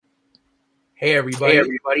Hey Hey everybody,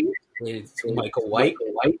 everybody, it's it's Michael White.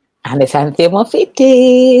 Michael White. And it's Anthea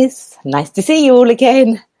Morphitis. Nice to see you all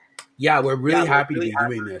again. Yeah, we're really Yeah, we're happy to really be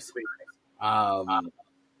happy doing to this. be doing this. Um,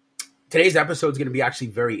 Today's episode is going to be actually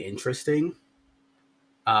very interesting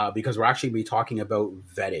because we're actually going to be talking about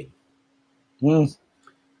vetting. Mm.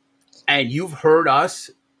 And you've heard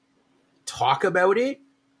us talk about it,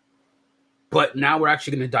 but now we're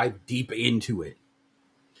actually going to dive deep into it.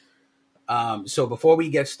 So before we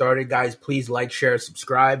get started, guys, please like, share,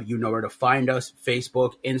 subscribe. You know where to find us: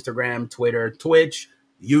 Facebook, Instagram, Twitter, Twitch,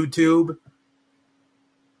 YouTube.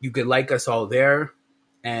 You could like us all there.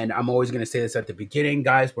 And I'm always going to say this at the beginning,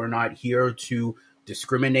 guys. We're not here to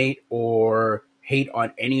discriminate or hate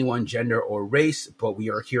on anyone, gender, or race, but we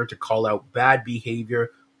are here to call out bad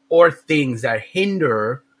behavior or things that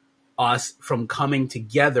hinder us from coming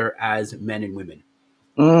together as men and women.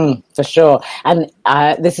 For sure. And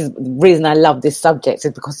this is the reason I love this subject,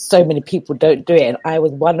 is because so many people don't do it. And I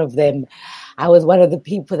was one of them. I was one of the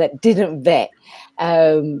people that didn't vet.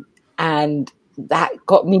 And that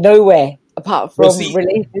got me nowhere apart from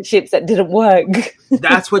relationships that didn't work.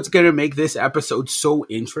 That's what's going to make this episode so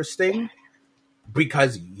interesting,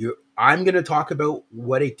 because I'm going to talk about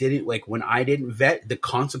what it didn't, like when I didn't vet, the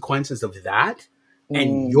consequences of that.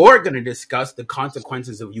 And you're going to discuss the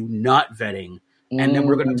consequences of you not vetting. And then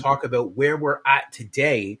we're going to talk about where we're at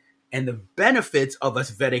today and the benefits of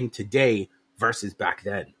us vetting today versus back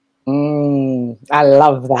then. I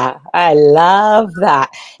love that.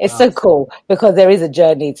 It's so cool because there is a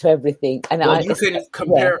journey to everything. And you can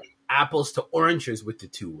compare apples to oranges with the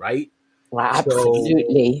two, right? Well,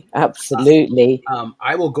 absolutely.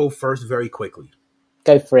 I will go first very quickly.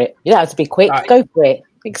 Go for it. You don't have to be quick. Go for it.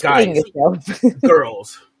 Explain yourself.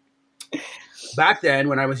 Girls. Back then,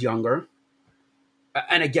 when I was younger,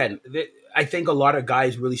 and again, I think a lot of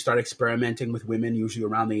guys really start experimenting with women usually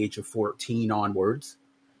around the age of 14 onwards.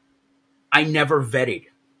 I never vetted.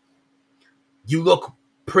 You look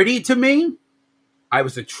pretty to me. I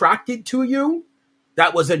was attracted to you.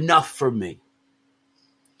 That was enough for me.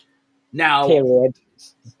 Now,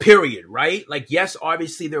 period, right? Like, yes,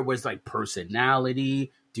 obviously there was like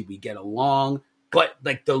personality. Did we get along? But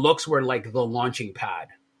like the looks were like the launching pad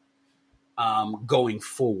going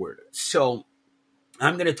forward. So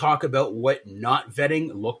I'm going to talk about what not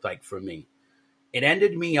vetting looked like for me. It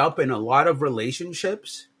ended me up in a lot of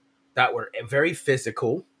relationships that were very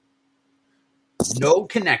physical, no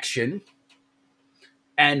connection,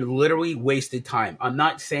 and literally wasted time. I'm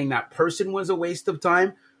not saying that person was a waste of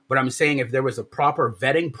time, but I'm saying if there was a proper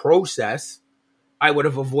vetting process, I would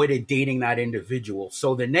have avoided dating that individual.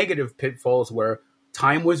 So the negative pitfalls were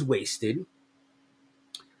time was wasted,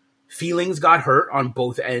 feelings got hurt on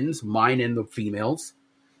both ends, mine and the females,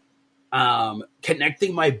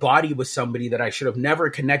 connecting my body with somebody that I should have never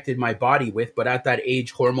connected my body with, but at that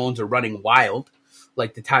age, hormones are running wild,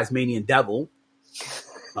 like the Tasmanian devil.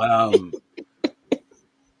 And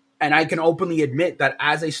I can openly admit that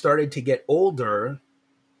as I started to get older,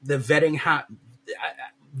 the vetting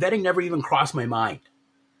never even crossed my mind.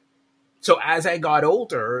 So as I got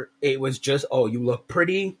older, it was just, oh, you look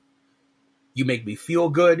pretty, you make me feel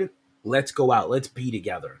good, let's go out, let's be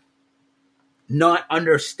together. Not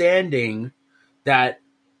understanding that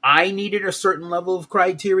I needed a certain level of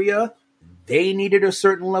criteria, they needed a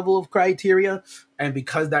certain level of criteria, and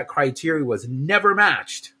because that criteria was never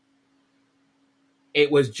matched,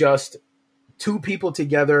 it was just two people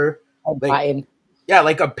together. Like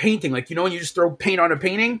a painting. Like, you know, when you just throw paint on a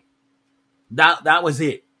painting? That was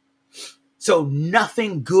it. So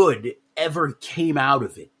nothing good ever came out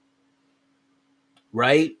of it.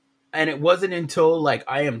 Right? And it wasn't until, like,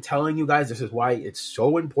 I am telling you guys, this is why it's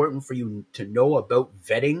so important for you to know about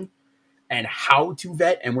vetting and how to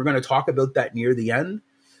vet. And we're going to talk about that near the end.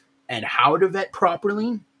 And how to vet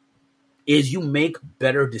properly is you make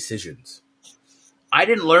better decisions. I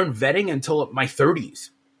didn't learn vetting until my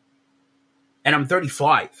 30s. And I'm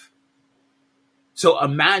 35. So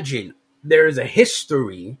imagine there is a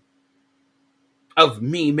history of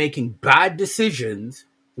me making bad decisions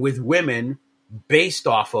with women based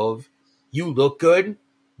off of, you look good,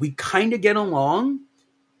 we kind of get along,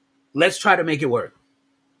 let's try to make it work.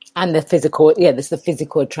 And the physical, there's the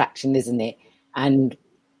physical attraction, isn't it? And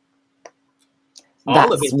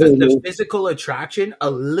all of it, the physical attraction, a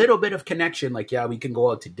little bit of connection, like, yeah, we can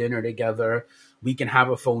go out to dinner together, we can have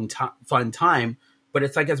a fun time, but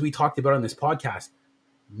it's like, as we talked about on this podcast,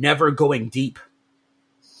 never going deep.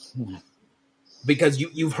 Because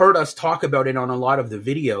you've heard us talk about it on a lot of the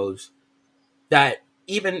videos, that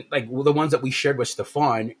even like the ones that we shared with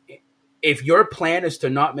Stefan, if your plan is to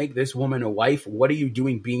not make this woman a wife, what are you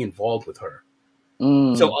doing being involved with her?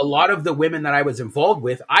 So a lot of the women that I was involved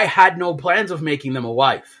with, I had no plans of making them a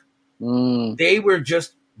wife. They were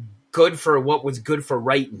just good for what was good for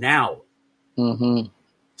right now.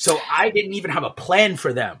 So I didn't even have a plan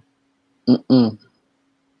for them. You didn't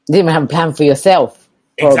even have a plan for yourself,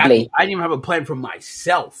 probably. Exactly. I didn't even have a plan for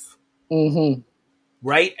myself.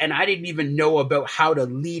 Right? And I didn't even know about how to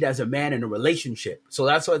lead as a man in a relationship. So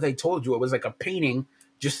that's what I told you. It was like a painting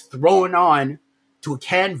just thrown on to a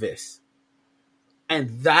canvas.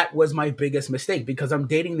 And that was my biggest mistake, because I'm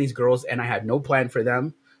dating these girls and I had no plan for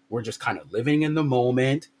them. We're just kind of living in the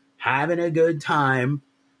moment, having a good time.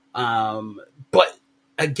 But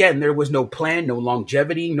again, there was no plan, no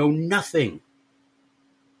longevity, no nothing.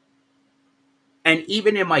 And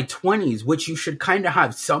even in my 20s, which you should kind of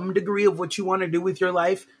have some degree of what you want to do with your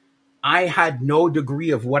life, I had no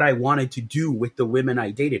degree of what I wanted to do with the women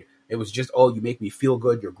I dated. It was just, oh, you make me feel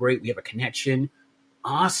good. You're great. We have a connection.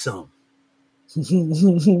 Awesome.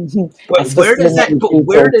 But where does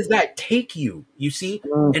that take you? You see,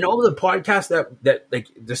 in all the podcasts that like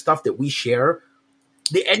the stuff that we share,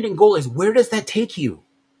 the ending goal is, where does that take you?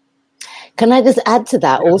 Can I just add to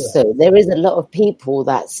that also? There is a lot of people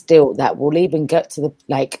that will even get to the,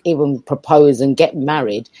 like, even propose and get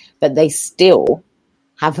married, but they still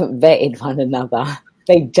haven't vetted one another.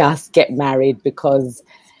 They just get married because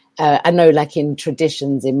I know, like in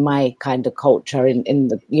traditions in my kind of culture, in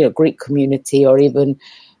the Greek community, or even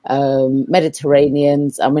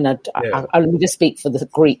Mediterraneans. I mean, I'll just speak for the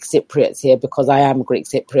Greek Cypriots here, because I am a Greek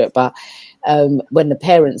Cypriot. But when the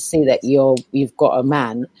parents see that you've got a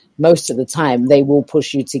man, most of the time they will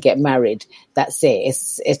push you to get married. That's it.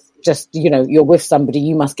 It's just, you're with somebody,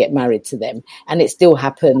 you must get married to them. And it still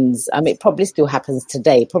happens. I mean, it probably still happens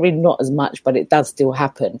today, probably not as much, but it does still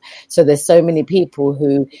happen. So there's so many people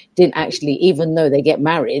who didn't actually, even though they get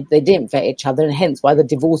married, they didn't vet each other. And hence why the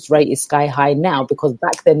divorce rate is sky high now, because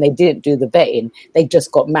back then they didn't do the vetting. They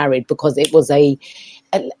just got married because it was when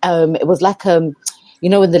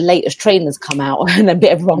the latest trainers come out and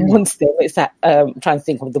everyone wants them. It's that, I'm trying to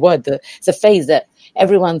think of the word. It's a phase that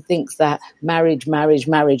everyone thinks that marriage,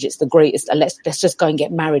 it's the greatest. Let's just go and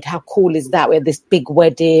get married. How cool is that? We had this big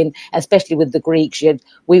wedding, especially with the Greeks.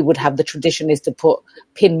 We would have, the tradition is to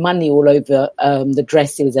pin money all over the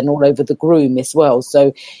dresses and all over the groom as well.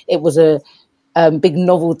 So it was a big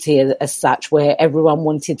novelty as such, where everyone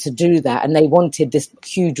wanted to do that, and they wanted this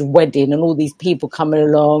huge wedding and all these people coming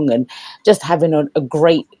along and just having a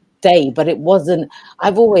great day. But it wasn't,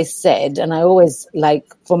 I've always said, and I always, like,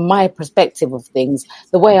 from my perspective of things,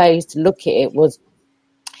 the way I used to look at it was,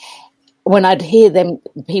 when I'd hear them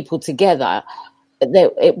people together,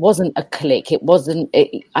 it wasn't a clique. It wasn't,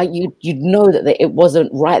 you'd know that it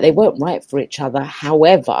wasn't right. They weren't right for each other.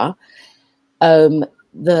 However,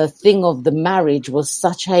 the thing of the marriage was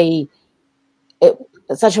such a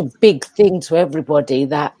big thing to everybody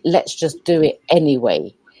that let's just do it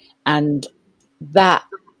anyway. And that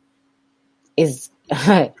ends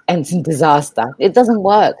in disaster. It doesn't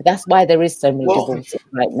work. That's why there is so many divorces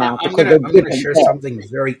right now. I'm going to share something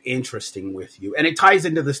very interesting with you. And it ties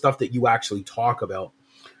into the stuff that you actually talk about.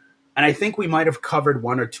 And I think we might have covered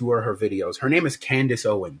one or two of her videos. Her name is Candace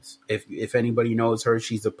Owens. If anybody knows her,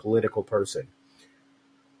 she's a political person.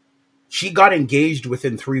 She got engaged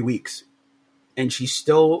within 3 weeks, and she's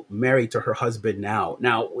still married to her husband now.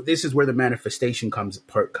 Now, this is where the manifestation comes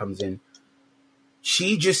in.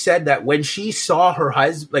 She just said that when she saw her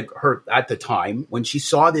husband, at the time, when she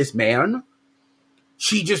saw this man,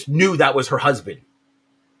 she just knew that was her husband.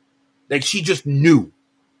 Like, she just knew.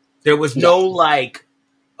 There was no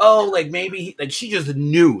maybe, she just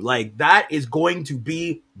knew, that is going to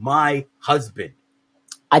be my husband.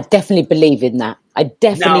 I definitely believe in that. I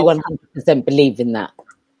definitely 100% believe in that.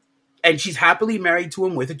 And she's happily married to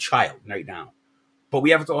him with a child right now. But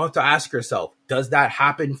we have to ask ourselves, does that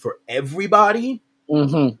happen for everybody?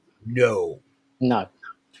 Mm-hmm. No.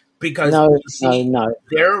 Because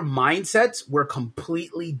their mindsets were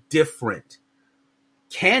completely different.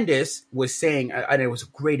 Candace was saying, and it was a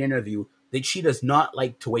great interview, that she does not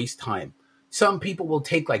like to waste time. Some people will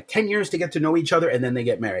take 10 years to get to know each other and then they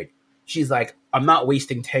get married. She's like, I'm not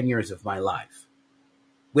wasting 10 years of my life.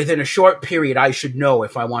 Within a short period, I should know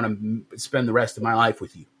if I want to spend the rest of my life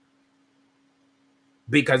with you.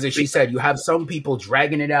 Because as she said, you have some people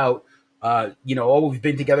dragging it out. We've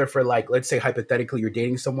been together for let's say hypothetically you're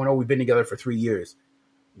dating someone. We've been together for 3 years.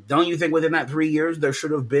 Don't you think within that 3 years, there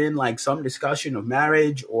should have been some discussion of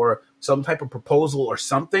marriage or some type of proposal or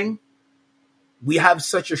something? We have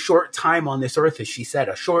such a short time on this earth, as she said,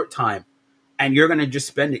 a short time. And you're going to just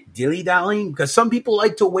spend it dilly-dallying? Because some people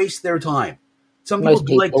like to waste their time. Some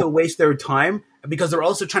people like to waste their time because they're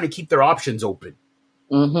also trying to keep their options open.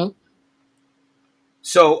 Mm-hmm.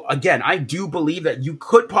 So again, I do believe that you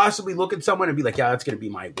could possibly look at someone and be like, yeah, that's going to be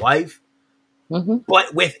my wife. Mm-hmm.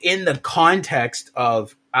 But within the context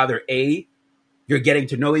of either A, you're getting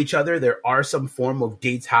to know each other, there are some form of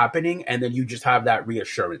dates happening, and then you just have that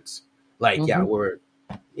reassurance. Like, yeah,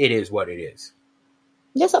 Mm-hmm. it is what it is.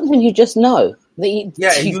 There's something you just know.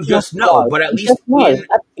 Yeah, and you just know. But at You least just know. in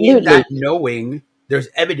Absolutely. that knowing, there's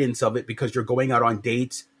evidence of it because you're going out on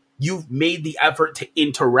dates. You've made the effort to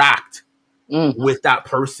interact Mm, with that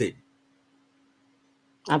person.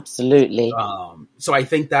 absolutely. So I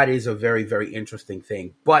think that is a very, very interesting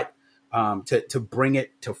thing. But to bring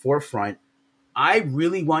it to forefront, I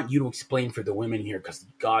really want you to explain for the women here, because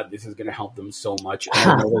God, this is going to help them so much,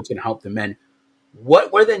 and I know it's going to help the men.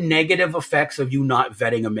 What were the negative effects of you not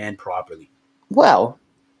vetting a man properly? Well,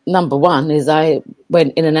 number one is I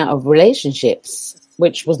went in and out of relationships,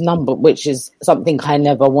 which is something I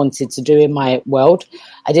never wanted to do in my world.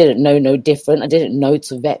 I didn't know no different. I didn't know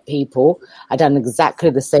to vet people. I done exactly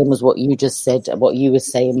the same as what you just said, what you were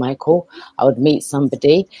saying, Michael. I would meet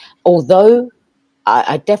somebody, although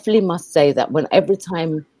I definitely must say that every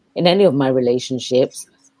time in any of my relationships,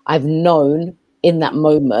 I've known in that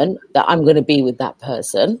moment that I'm going to be with that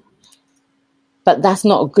person. But that's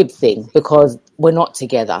not a good thing because we're not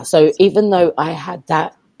together. So even though I had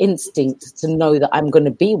that instinct to know that I'm going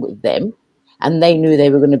to be with them and they knew they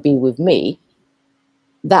were going to be with me,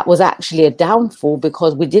 that was actually a downfall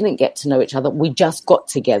because we didn't get to know each other. We just got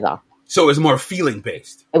together. So it was more feeling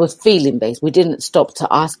based. It was feeling based. We didn't stop to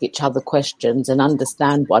ask each other questions and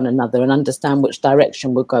understand one another and understand which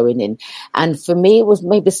direction we're going in. And for me, it was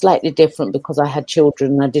maybe slightly different because I had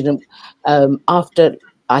children. And I didn't, after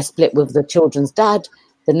I split with the children's dad,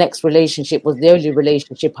 the next relationship was the only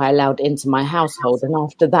relationship I allowed into my household. And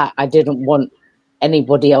after that, I didn't want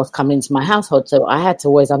anybody else coming into my household. So I had to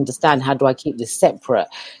always understand, how do I keep this separate?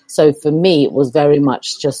 So for me, it was very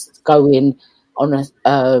much just going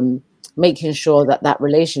on making sure that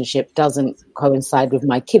relationship doesn't coincide with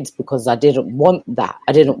my kids, because I didn't want that.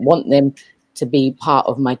 I didn't want them to be part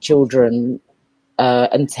of my children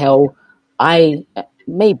until I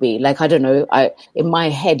don't know. In my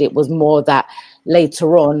head, it was more that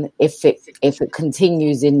later on, if it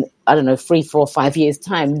continues in, I don't know, 3, 4, 5 years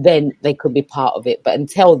time, then they could be part of it. But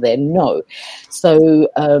until then, no. So,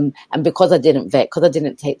 and because I didn't vet, because I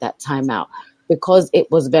didn't take that time out, because it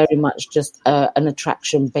was very much just an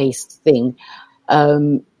attraction-based thing,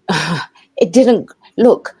 it didn't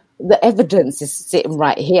look. The evidence is sitting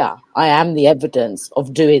right here. I am the evidence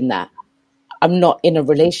of doing that. I'm not in a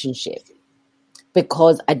relationship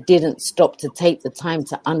because I didn't stop to take the time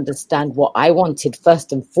to understand what I wanted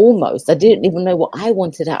first and foremost. I didn't even know what I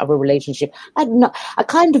wanted out of a relationship. All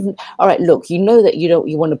right, look, you know that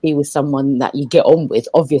you want to be with someone that you get on with,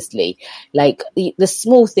 obviously. Like the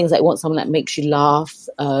small things, like you want someone that makes you laugh,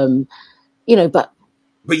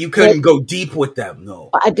 But you couldn't go deep with them,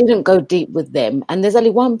 no. I didn't go deep with them. And there's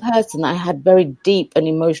only one person I had very deep and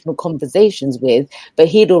emotional conversations with, but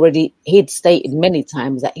he'd stated many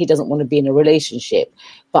times that he doesn't want to be in a relationship.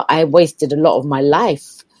 But I wasted a lot of my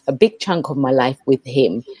life, a big chunk of my life with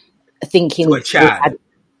him, thinking, to a Chad.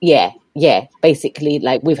 Yeah, basically,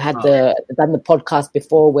 like we've had done the podcast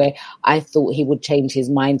before where I thought he would change his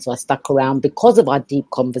mind, so I stuck around because of our deep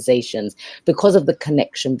conversations, because of the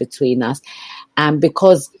connection between us, and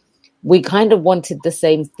because we kind of wanted the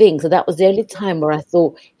same thing. So that was the only time where I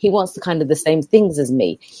thought he wants the kind of the same things as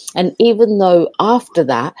me. And even though after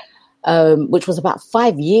that, which was about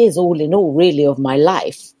 5 years all in all, really, of my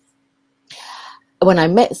life, when I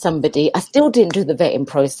met somebody, I still didn't do the vetting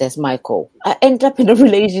process, Michael. I ended up in a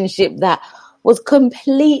relationship that was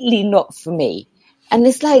completely not for me. And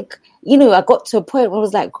it's like, I got to a point where I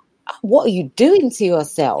was like, what are you doing to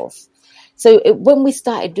yourself? So when we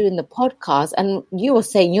started doing the podcast, and you were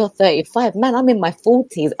saying you're 35, man, I'm in my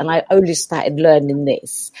 40s and I only started learning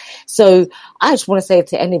this. So I just want to say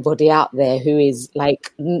to anybody out there who is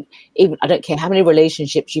like, even I don't care how many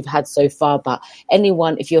relationships you've had so far, but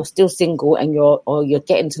anyone, if you're still single and you're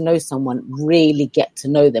getting to know someone, really get to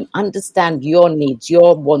know them. Understand your needs,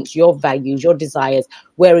 your wants, your values, your desires.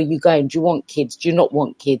 Where are you going? Do you want kids? Do you not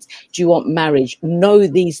want kids? Do you want marriage? Know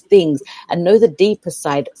these things and know the deeper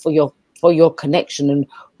side for your connection and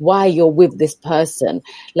why you're with this person.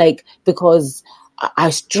 Like, because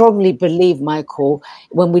I strongly believe, Michael,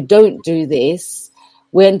 when we don't do this,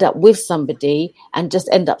 we end up with somebody and just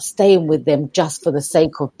end up staying with them just for the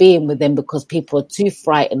sake of being with them, because people are too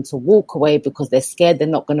frightened to walk away because they're scared they're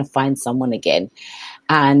not going to find someone again.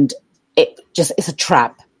 And it's a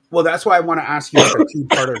trap. Well, that's why I want to ask you a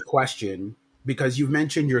two-parter question, because you've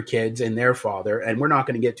mentioned your kids and their father, and we're not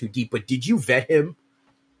going to get too deep, but did you vet him?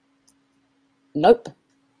 Nope.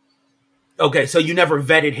 Okay, so you never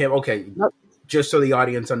vetted him. Okay, Nope. just so the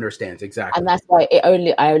audience understands exactly. And that's why we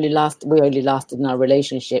only lasted in our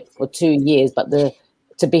relationship for 2 years. But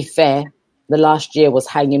to be fair, the last year was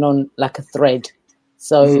hanging on like a thread.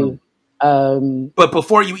 So, but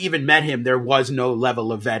before you even met him, there was no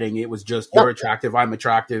level of vetting. It was just you're attractive, I'm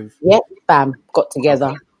attractive. Yep, bam, got together.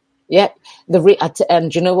 Okay. Yep.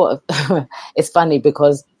 And you know what? It's funny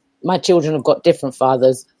because my children have got different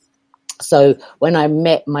fathers. So when I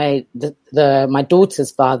met my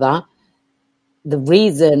daughter's father, the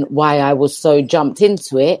reason why I was so jumped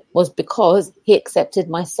into it was because he accepted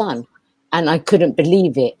my son. And I couldn't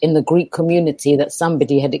believe it in the Greek community that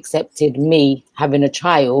somebody had accepted me having a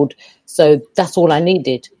child. So that's all I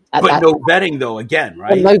needed. But no vetting, though, again,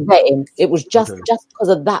 right? No vetting. It was just because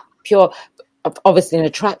of that pure, obviously, an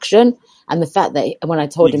attraction. And the fact that when I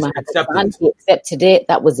told him I had a son, he accepted it.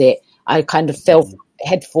 That was it. I kind of fell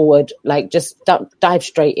head forward, like just dive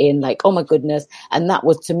straight in, like, oh my goodness. And that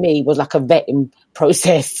was, to me, was like a vetting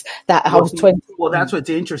process that I was 20. Well, that's what's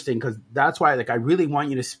interesting, because that's why, like, I really want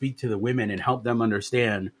you to speak to the women and help them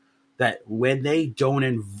understand that when they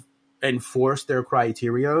don't enforce their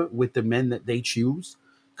criteria with the men that they choose,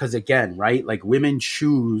 because again, right, like women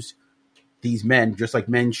choose these men just like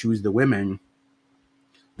men choose the women,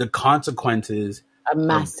 the consequences are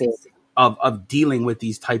massive of dealing with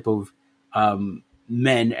these type of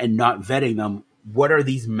men and not vetting them. What are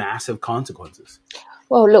these massive consequences?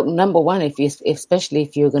 Well, look, number one, especially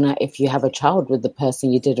if you have a child with the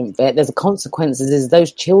person you didn't vet, there's a consequences is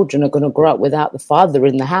those children are going to grow up without the father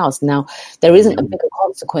in the house. Now, there isn't a bigger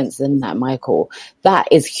consequence than that, Michael. That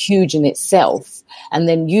is huge in itself. And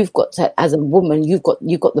then you've got to, as a woman, you've got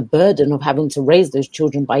the burden of having to raise those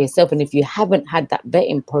children by yourself. And if you haven't had that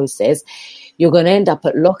vetting process, you're going to end up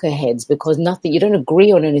at lockerheads because you don't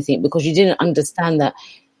agree on anything because you didn't understand that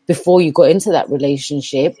before you got into that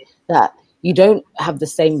relationship, that you don't have the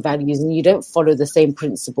same values and you don't follow the same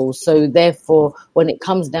principles. So therefore, when it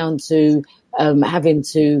comes down to having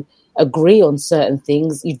to agree on certain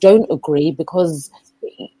things, you don't agree because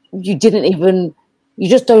you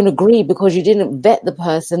just don't agree because you didn't vet the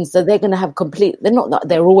person. So they're going to have they're not that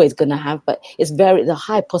they're always going to have, but it's the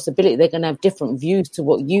high possibility they're going to have different views to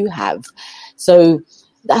what you have. So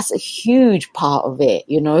that's a huge part of it,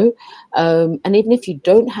 you know? And even if you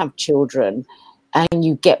don't have children, and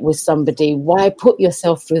you get with somebody, why put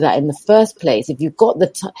yourself through that in the first place? If you've got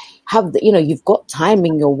you've got time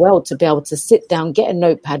in your world to be able to sit down, get a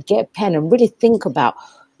notepad, get a pen, and really think about,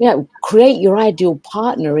 create your ideal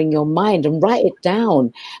partner in your mind and write it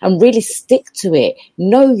down and really stick to it.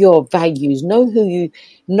 Know your values, know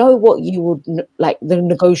what you would like, the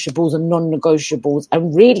negotiables and non-negotiables,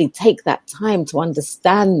 and really take that time to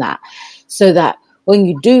understand that, so that when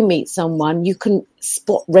you do meet someone, you can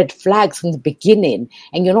spot red flags from the beginning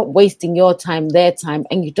and you're not wasting your time, their time,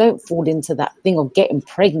 and you don't fall into that thing of getting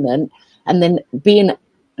pregnant and then being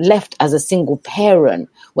left as a single parent,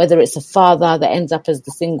 whether it's a father that ends up as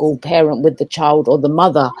the single parent with the child or the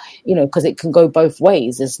mother, because it can go both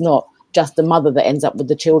ways. It's not just the mother that ends up with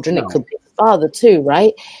the children. No. It could be the father too,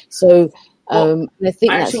 right? So I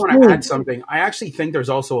think I actually want to add something. I actually think there's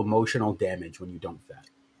also emotional damage when you don't vet.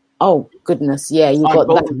 Oh goodness, yeah, you got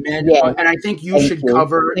both that. Men, yeah. And I think you should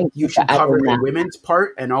cover the women's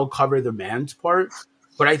part, and I'll cover the man's part.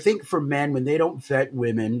 But I think for men, when they don't vet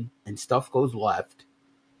women and stuff goes left,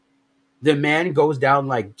 the man goes down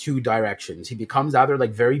like two directions. He becomes either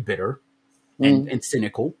like very bitter and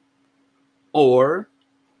cynical, or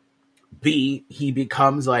B, he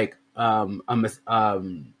becomes like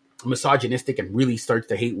misogynistic and really starts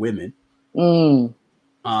to hate women.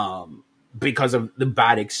 Because of the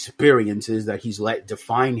bad experiences that he's let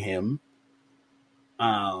define him.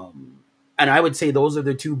 And I would say those are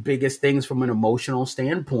the two biggest things from an emotional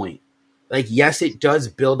standpoint. Like, yes, it does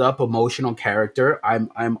build up emotional character.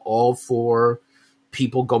 I'm all for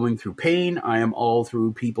people going through pain. I am all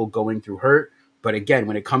through people going through hurt. But again,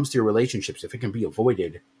 when it comes to your relationships, if it can be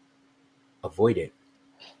avoided, avoid it.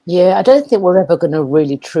 Yeah, I don't think we're ever going to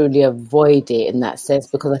really truly avoid it in that sense,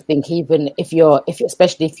 because I think even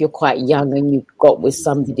especially if you're quite young and you got with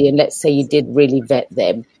somebody and let's say you did really vet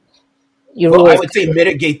them, I would say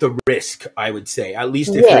mitigate the risk. I would say, at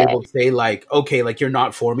least if you're able to say like, okay, like you're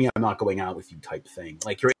not for me, I'm not going out with you type thing.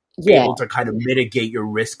 Like you're able to kind of mitigate your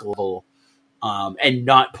risk level and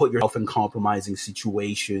not put yourself in compromising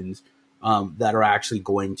situations that are actually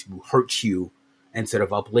going to hurt you instead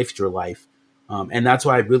of uplift your life. And that's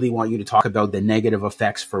why I really want you to talk about the negative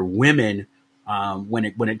effects for women when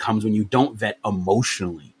you don't vet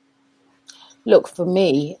emotionally. Look, for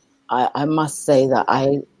me, I must say that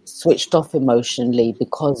I switched off emotionally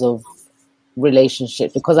because of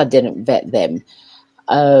relationships, because I didn't vet them,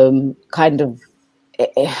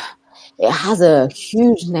 it has a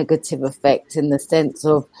huge negative effect in the sense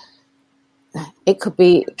of it could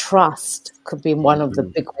be trust, could be one of the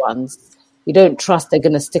big ones. You don't trust they're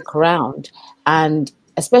going to stick around. And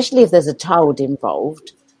especially if there's a child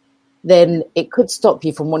involved, then it could stop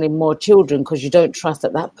you from wanting more children because you don't trust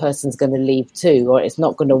that that person's going to leave too, or it's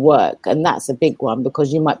not going to work. And that's a big one,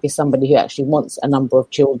 because you might be somebody who actually wants a number of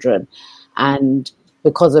children. And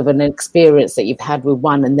because of an experience that you've had with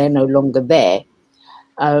one and they're no longer there,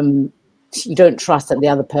 you don't trust that the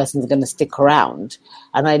other person is going to stick around.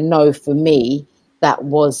 And I know for me, that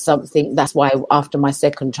was something, that's why after my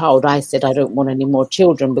second child, I said, I don't want any more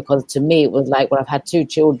children, because to me, it was like, well, I've had 2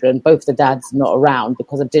 children, both the dads not around,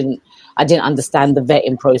 because I didn't understand the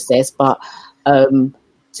vetting process. But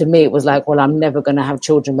to me, it was like, well, I'm never going to have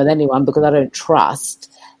children with anyone because I don't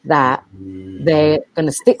trust that they're going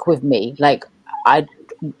to stick with me. Like,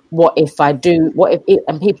 what if I do,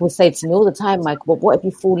 and people say to me all the time, like, well, what if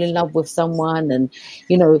you fall in love with someone and,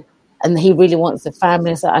 you know, and he really wants a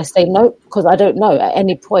family? So I say no, because I don't know. At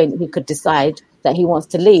any point, he could decide that he wants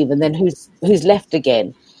to leave, and then who's left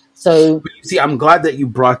again? So, see, I'm glad that you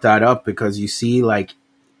brought that up, because you see, like,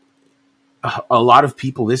 a lot of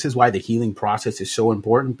people, this is why the healing process is so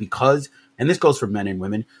important, because, and this goes for men and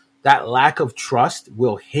women, that lack of trust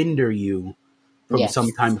will hinder you from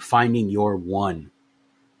sometime finding your one.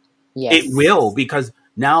 Yes. It will, because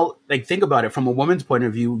now, like, think about it from a woman's point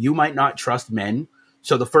of view. You might not trust men.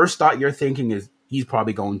 So the first thought you're thinking is, he's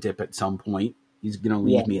probably going to dip at some point. He's going to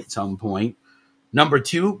leave me at some point. Number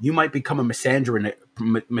 2, you might become a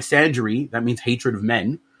misandry. That means hatred of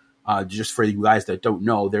men. Just for you guys that don't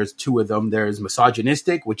know, there's 2 of them. There's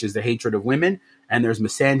misogynistic, which is the hatred of women. And there's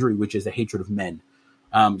misandry, which is the hatred of men.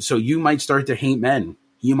 So you might start to hate men.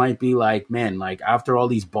 You might be like, man, like, after all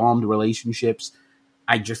these bombed relationships,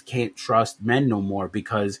 I just can't trust men no more,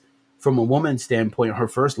 because from a woman's standpoint, her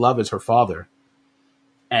first love is her father.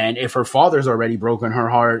 And if her father's already broken her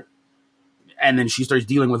heart and then she starts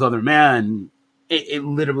dealing with other men, it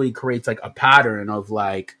literally creates like a pattern of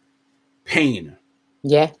like pain.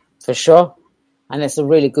 Yeah, for sure. And it's a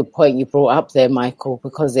really good point you brought up there, Michael,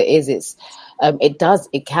 because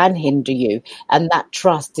it can hinder you. And that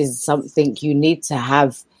trust is something you need to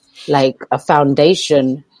have, like a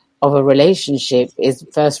foundation of a relationship is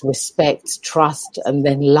first respect, trust, and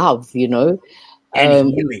then love, you know.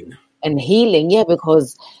 And healing. And healing, yeah,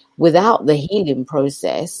 because without the healing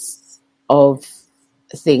process of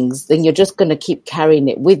things, then you're just going to keep carrying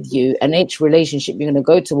it with you, and each relationship you're going to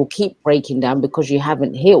go to will keep breaking down because you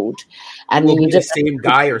haven't healed. And will then you be just the same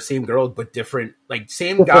guy or same girl, but different, like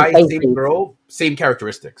same guy, same girl, same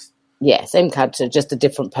characteristics. Yeah, same character, just a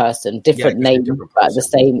different person, different name, but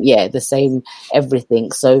the same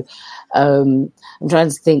everything. So I'm trying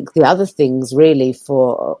to think the other things really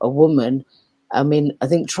for a woman. I mean, I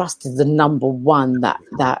think trust is the number one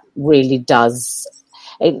that really does.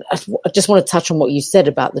 I just want to touch on what you said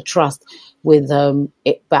about the trust with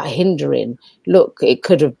about hindering. Look, it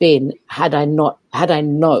could have been, had I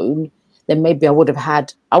known, then maybe I would have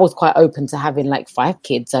I was quite open to having like 5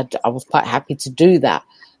 kids. I was quite happy to do that.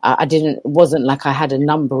 It wasn't like I had a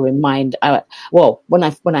number in mind. When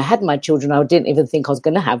I had my children, I didn't even think I was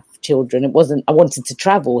going to have children. I wanted to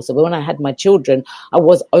travel. So when I had my children, I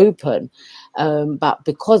was open. But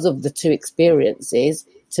because of the 2 experiences,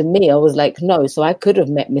 to me, I was like, no. So I could have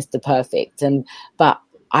met Mr. Perfect, but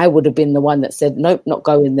I would have been the one that said, nope, not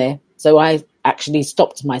going there. So I actually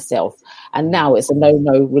stopped myself. And now it's a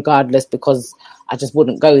no, regardless, because I just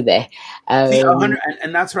wouldn't go there.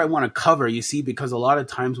 And that's what I want to cover, you see, because a lot of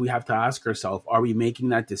times we have to ask ourselves, are we making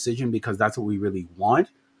that decision because that's what we really want?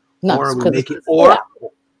 No,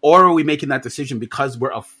 or are we making that decision because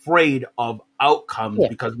we're afraid of outcomes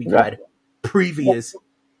because we've had previous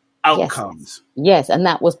outcomes? Yes, and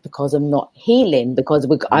that was because I'm not healing, because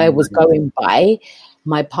I was going by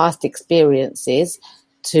my past experiences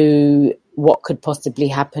to what could possibly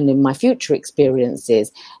happen in my future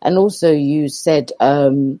experiences. And also you said,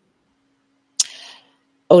 about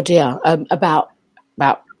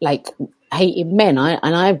like hating men.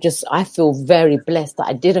 I feel very blessed that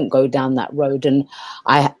I didn't go down that road. And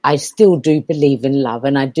I still do believe in love,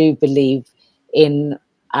 and I believe in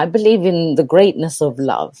the greatness of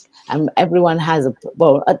love. And everyone has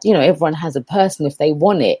everyone has a person if they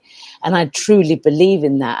want it. And I truly believe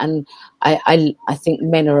in that. And I think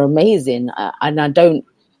men are amazing. And I don't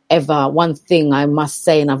ever, one thing I must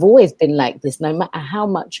say, and I've always been like this, no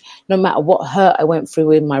matter what hurt I went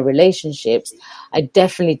through in my relationships, I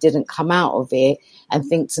definitely didn't come out of it and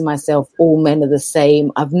think to myself, all men are the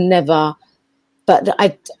same. I've never but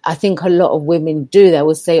I think a lot of women do. They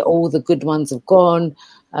will say all the good ones have gone.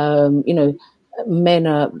 You know, men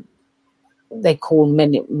are, they call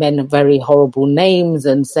men very horrible names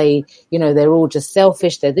and say, you know, they're all just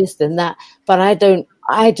selfish, they're this and that. But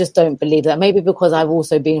I just don't believe that. Maybe because I've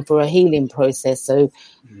also been through a healing process. So,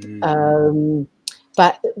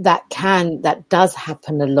 but that does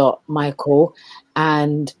happen a lot, Michael.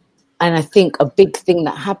 And I think a big thing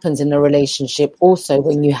that happens in a relationship also,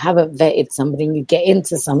 when you haven't vetted somebody and you get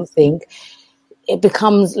into something, it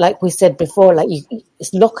becomes, like we said before, like it's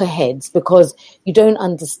lockerheads, because you don't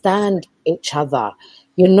understand each other.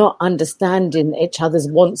 You're not understanding each other's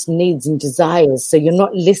wants, needs, and desires. So you're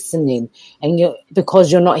not listening, and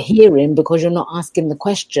because you're not hearing, because you're not asking the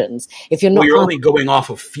questions. If you're not, you're only going off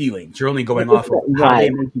of feelings. You're only going off of how they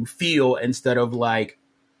make you feel, instead of like,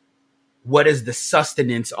 what is the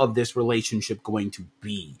sustenance of this relationship going to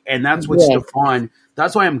be? And that's what Stefan.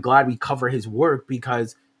 That's why I'm glad we cover his work,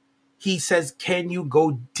 because he says, can you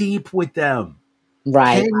go deep with them?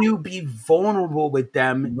 Right. Can you be vulnerable with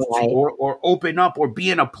them, or open up, or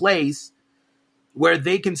be in a place where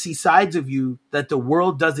they can see sides of you that the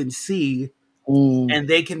world doesn't see, and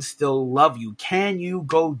they can still love you? Can you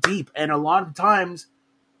go deep? And a lot of times,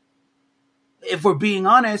 if we're being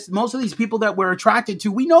honest, most of these people that we're attracted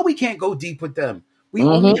to, we know we can't go deep with them. We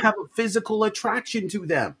only have a physical attraction to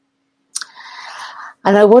them.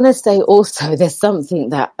 And I want to say also, there's something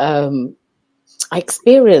that I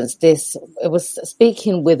experienced this. It was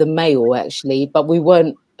speaking with a male, actually, but we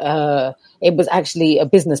weren't, it was actually a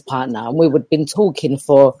business partner, and we had been talking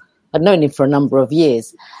I'd known him for a number of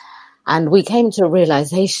years. And we came to a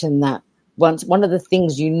realization that one of the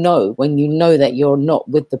things, when you know that you're not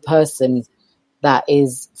with the person that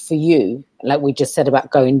is for you, like we just said about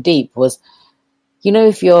going deep, was,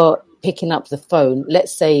 if you're picking up the phone,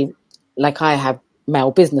 let's say, like I have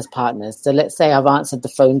male business partners. So let's say I've answered the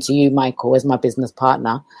phone to you, Michael, as my business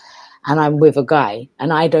partner, and I'm with a guy,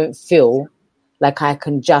 and I don't feel like I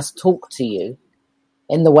can just talk to you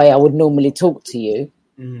in the way I would normally talk to you.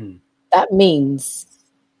 That means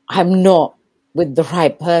I'm not with the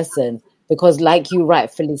right person, because like you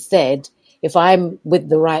rightfully said, if I'm with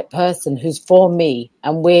the right person who's for me,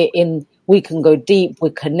 and we can go deep,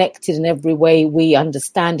 we're connected in every way, we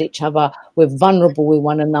understand each other, we're vulnerable with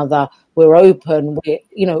one another, we're open,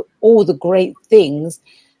 we're, all the great things,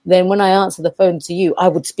 then when I answer the phone to you, I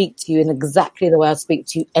would speak to you in exactly the way I speak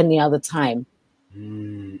to you any other time.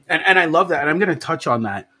 And I love that. And I'm going to touch on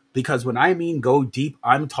that, because when I mean go deep,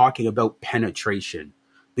 I'm talking about penetration,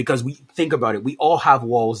 because we think about it. We all have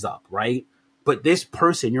walls up, right? But this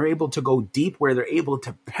person, you're able to go deep where they're able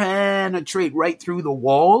to penetrate right through the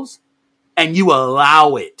walls, and you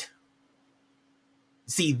allow it.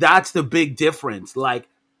 See, that's the big difference. Like,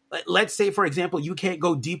 let's say, for example, you can't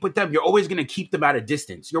go deep with them. You're always going to keep them at a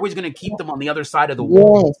distance. You're always going to keep them on the other side of the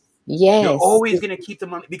wall. Yes. You're always going to keep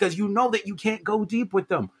them on, because you know that you can't go deep with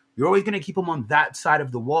them. You're always going to keep them on that side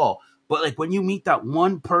of the wall. But like when you meet that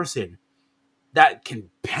one person that can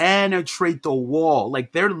penetrate the wall,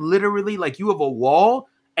 like they're literally like, you have a wall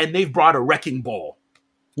and they've brought a wrecking ball.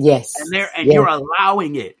 Yes. And you're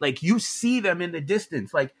allowing it. Like you see them in the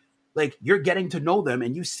distance, like you're getting to know them,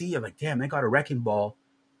 and you see, you're like, damn, they got a wrecking ball.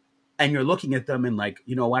 And you're looking at them and like,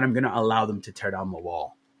 you know what? I'm going to allow them to tear down the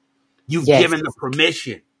wall. You've given the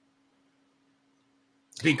permission,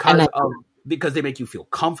 because they make you feel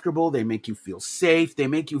comfortable. They make you feel safe. They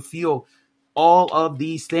make you feel all of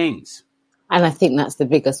these things. And I think that's the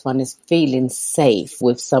biggest one, is feeling safe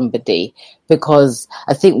with somebody, because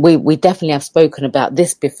I think we definitely have spoken about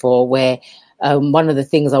this before, where one of the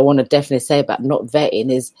things I want to definitely say about not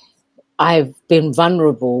vetting is I've been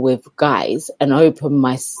vulnerable with guys and open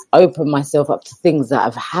myself up to things that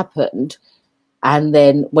have happened. And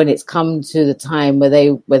then when it's come to the time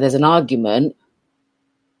where there's an argument,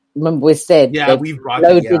 remember we said we've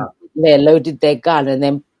loaded their gun, and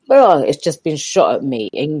then it's just been shot at me,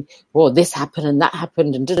 and this happened and that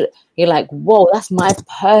happened, and you're like, whoa, that's my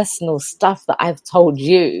personal stuff that I've told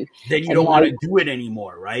you. Then you don't want to do it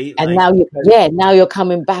anymore, right? And now you're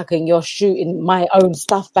coming back and you're shooting my own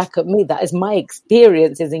stuff back at me. That is my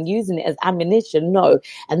experiences, and using it as ammunition. No,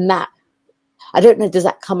 and that, I don't know, does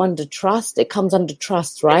that come under trust? It comes under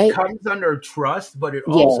trust, right? It comes under trust, but it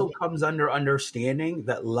also comes under understanding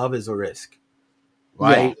that love is a risk,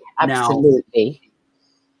 right? Yeah, absolutely. Now,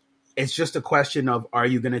 it's just a question of, are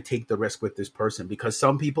you going to take the risk with this person? Because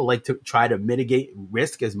some people like to try to mitigate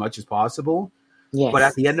risk as much as possible. Yes. But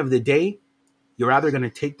at the end of the day, you're either going to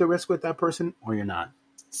take the risk with that person or you're not.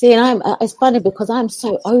 See, and it's funny because I'm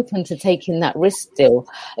so open to taking that risk still.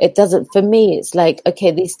 It doesn't, for me, it's like,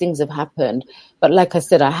 okay, these things have happened. But like I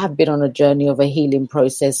said, I have been on a journey of a healing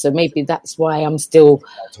process. So maybe that's why I'm still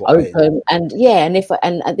That's why. open. And yeah, and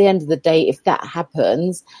at the end of the day, if that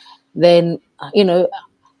happens, then, you know,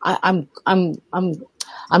 I'm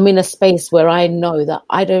in a space where I know that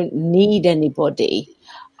I don't need anybody.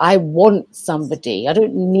 I want somebody. I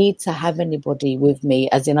don't need to have anybody with me,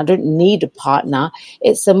 as in I don't need a partner.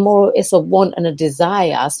 It's a want and a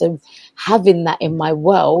desire. So having that in my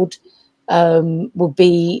world will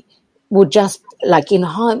just like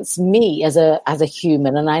enhance me as a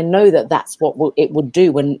human. And I know that that's what it would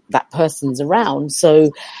do when that person's around.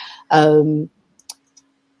 So if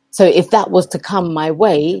that was to come my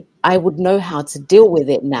way, I would know how to deal with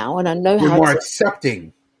it now. And I know You're how more to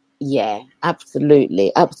accepting. Yeah,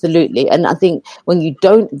 absolutely. Absolutely. And I think when you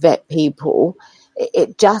don't vet people,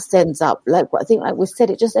 it just ends up like we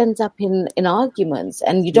said, it just ends up in arguments,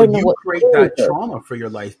 and you don't know what create that trauma for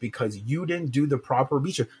your life because you didn't do the proper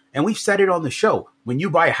research. And we've said it on the show. When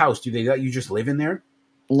you buy a house, do they let you just live in there?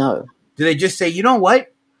 No. Do they just say, you know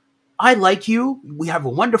what? I like you. We have a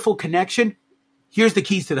wonderful connection. Here's the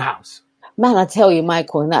keys to the house. Man, I tell you,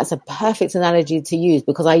 Michael, and that's a perfect analogy to use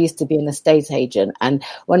because I used to be an estate agent. And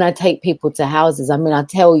when I take people to houses, I mean, I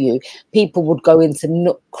tell you, people would go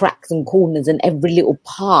into cracks and corners and every little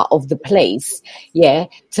part of the place, to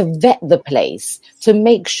vet the place, to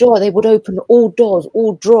make sure they would open all doors,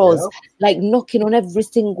 all drawers, like knocking on every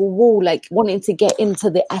single wall, like wanting to get into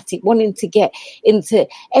the attic, wanting to get into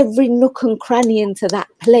every nook and cranny into that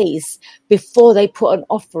place before they put an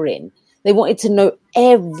offer in. They wanted to know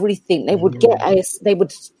everything. They would they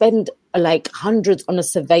would spend like hundreds on a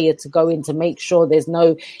surveyor to go in to make sure there's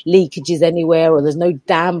no leakages anywhere, or there's no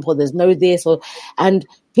damp, or there's no this, and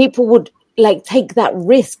people would like take that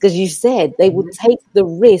risk, as you said. They would take the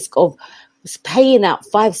risk of paying out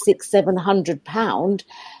 £500, £600,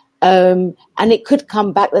 £700. And it could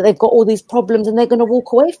come back that they've got all these problems and they're going to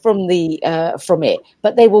walk away from it.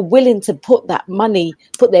 But they were willing to put their money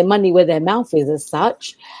where their mouth is, as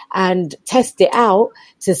such, and test it out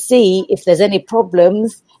to see if there's any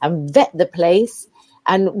problems and vet the place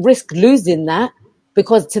and risk losing that,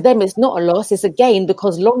 because to them it's not a loss, it's a gain,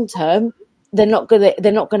 because long term they're not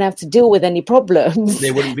gonna have to deal with any problems.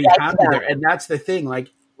 They wouldn't be happy there, and that's the thing.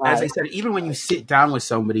 Like as I said, even when you sit down with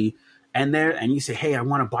somebody and you say, hey, I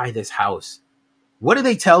want to buy this house. What do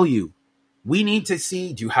they tell you? We need to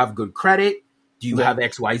see, do you have good credit? Do you have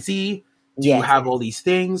XYZ? Do you have all these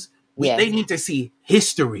things? They need to see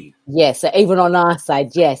history. Yes, even on our side,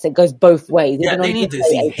 yes, it goes both ways. Yeah, they need to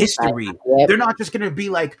see history. Yep. They're not just going to be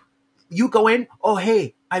like, you go in, oh,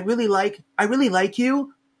 hey, I really like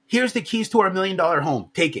you. Here's the keys to our $1 million home.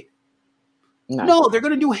 Take it. No, they're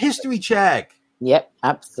going to do a history check. Yep,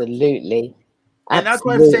 absolutely. And that's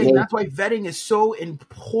why I'm saying, that's why vetting is so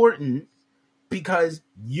important, because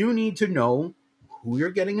you need to know who you're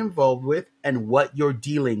getting involved with and what you're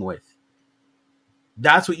dealing with.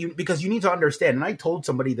 That's what because you need to understand. And I told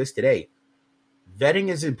somebody this today. Vetting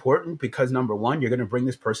is important because, number one, you're going to bring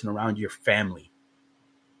this person around your family.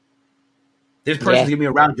 This person's going to be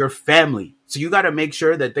around your family. So you got to make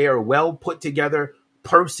sure that they are a well put together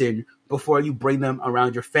person before you bring them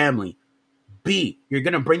around your family. B, you're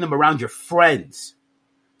going to bring them around your friends.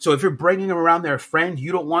 So if you're bringing them around their friend,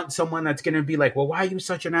 you don't want someone that's going to be like, well, why are you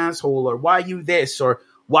such an asshole? Or why are you this? Or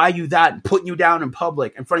why are you that? And putting you down in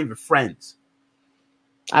public in front of your friends.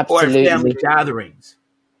 Absolutely. Or family gatherings.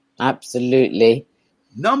 Absolutely.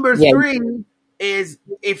 Number 3 is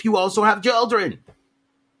if you also have children.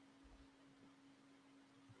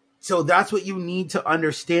 So that's what you need to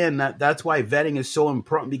understand. That's why vetting is so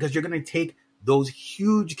important, because you're going to take those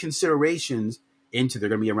huge considerations into, they're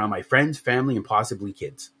going to be around my friends, family, and possibly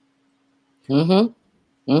kids.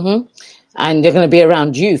 Mm-hmm. Mm-hmm. And they're going to be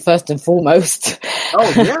around you first and foremost.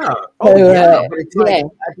 Oh, yeah. Oh, yeah. But it's like,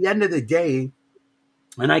 at the end of the day,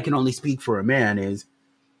 and I can only speak for a man, is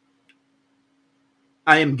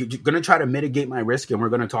I am going to try to mitigate my risk, and we're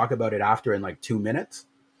going to talk about it after in like 2 minutes.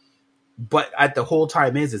 But at the whole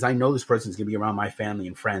time is I know this person's going to be around my family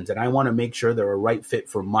and friends, and I want to make sure they're a right fit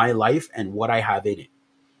for my life and what I have in it.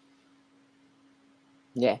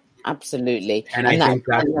 Yeah, absolutely. And I think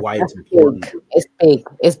that's why it's important. Big.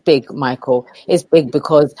 It's big, Michael. It's big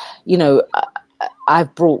because, you know, I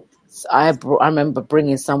remember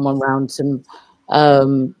bringing someone round to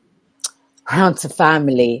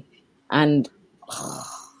family, and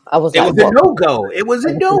I was It like, was a what? no-go. It was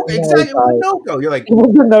a no. Exactly. It was a no-go. You're like, It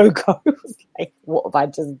was a no-go. It was like, what have I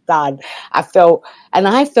just done? I felt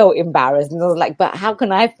embarrassed, and I was like, but how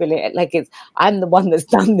can I feel it? Like I'm the one that's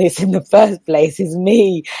done this in the first place. It's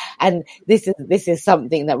me, and this is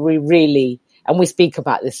something that we really. And we speak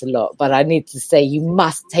about this a lot, but I need to say you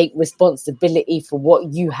must take responsibility for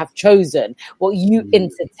what you have chosen, what you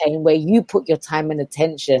entertain, where you put your time and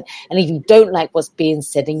attention. And if you don't like what's being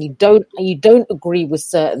said and you don't agree with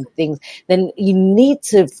certain things, then you need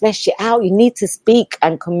to flesh it out. You need to speak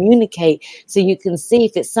and communicate so you can see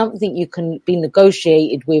if it's something you can be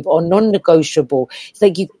negotiated with or non-negotiable. It's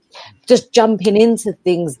like you just jumping into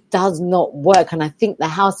things does not work. And I think the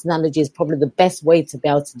house analogy is probably the best way to be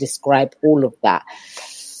able to describe all of that.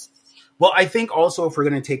 Well, I think also if we're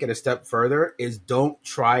going to take it a step further is don't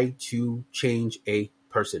try to change a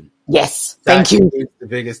person. Yes. Thank you. It's the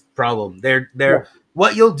biggest problem.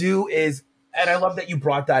 What you'll do is, and I love that you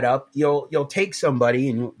brought that up. You'll take somebody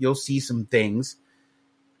and you'll see some things,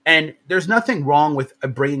 and there's nothing wrong with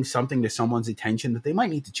bringing something to someone's attention that they might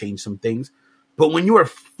need to change some things. But when you are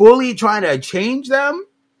fully trying to change them,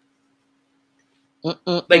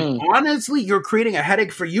 like honestly, you're creating a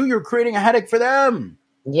headache for you. You're creating a headache for them.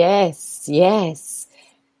 Yes. And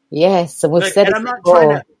we've said it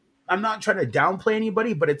before. I'm not trying to downplay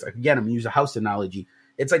anybody, but it's, again, I'm going to use a house analogy.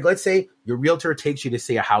 It's like, let's say your realtor takes you to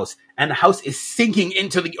see a house and the house is sinking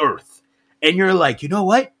into the earth. And you're like, you know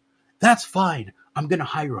what? That's fine. I'm going to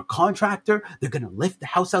hire a contractor. They're going to lift the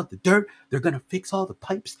house out the dirt. They're going to fix all the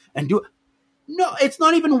pipes and do it. No, it's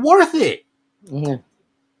not even worth it. Mm.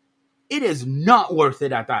 It is not worth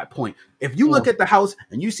it at that point. If you look at the house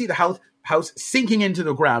and you see the house sinking into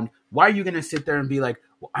the ground, why are you going to sit there and be like,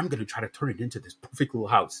 well, I'm going to try to turn it into this perfect little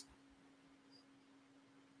house?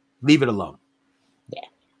 Leave it alone. Yeah.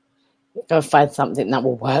 Go find something that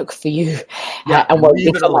will work for you. Yeah, and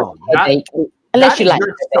leave it alone. Unless you like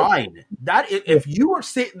your sign. That if you are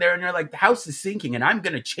sitting there and you're like, the house is sinking and I'm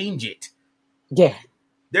going to change it. Yeah.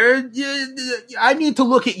 I need to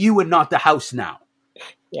look at you and not the house now.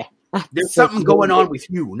 Yeah. There's something going on with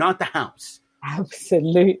you, not the house.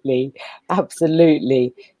 Absolutely.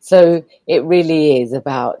 So it really is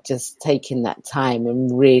about just taking that time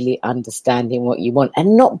and really understanding what you want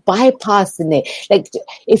and not bypassing it. Like,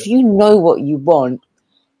 if you know what you want,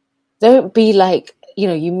 don't be like,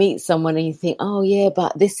 you meet someone and you think, oh yeah,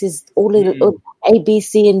 but this is all A, B,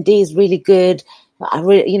 C, and D is really good. I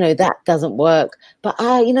really, that doesn't work. But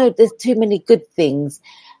there's too many good things.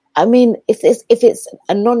 I mean, if it's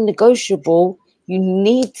a non-negotiable, you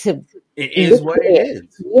need to. It is what it is.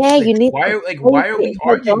 Yeah, you need. Why are we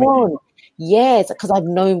arguing? Yes, because I've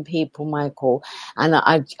known people, Michael, and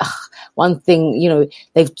one thing,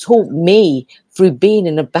 they've taught me through being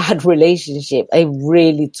in a bad relationship. They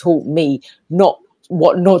really taught me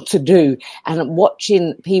what not to do, and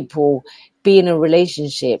watching people be in a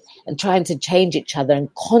relationship and trying to change each other and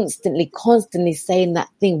constantly saying that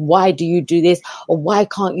thing. Why do you do this? Or why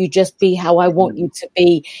can't you just be how I want you to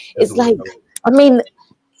be? It's like,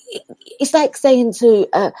 it's like saying to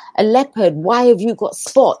a leopard, why have you got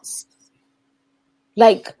spots?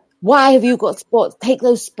 Like, why have you got spots? Take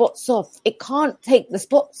those spots off. It can't take the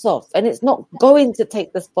spots off, and it's not going to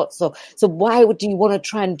take the spots off. So why would you want to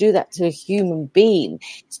try and do that to a human being?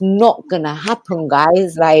 It's not going to happen,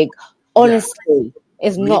 guys. Like, honestly,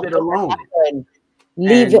 it's not going to happen.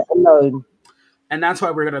 Leave it alone. And that's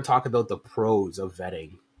why we're going to talk about the pros of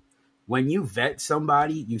vetting. When you vet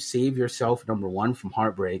somebody, you save yourself, number one, from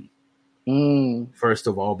heartbreak. First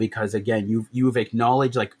of all, because again, you've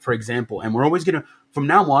acknowledged, like, for example, and we're always going to, from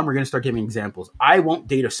now on, we're going to start giving examples. I won't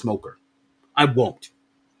date a smoker. I won't.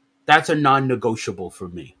 That's a non-negotiable for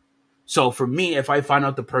me. So for me, if I find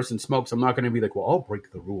out the person smokes, I'm not going to be like, well, I'll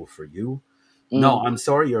break the rule for you. No, I'm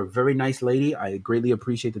sorry. You're a very nice lady. I greatly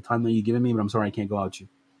appreciate the time that you've given me, but I'm sorry I can't go out with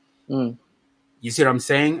you. You see what I'm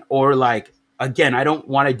saying? Or like, again, I don't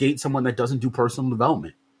want to date someone that doesn't do personal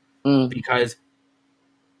development. Because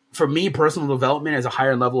for me, personal development is a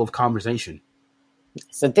higher level of conversation.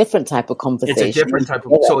 It's a different type of conversation. It's a different type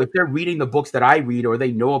of. So if they're reading the books that I read, or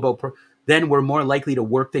they know about, then we're more likely to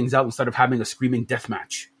work things out instead of having a screaming death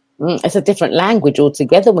match. It's a different language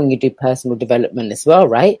altogether when you do personal development as well,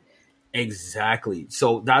 right? Exactly.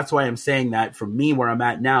 So that's why I'm saying that for me, where I'm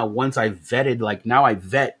at now, once I vetted, like now I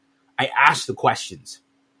ask the questions.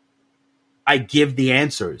 I give the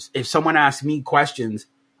answers. If someone asks me questions,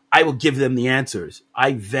 I will give them the answers.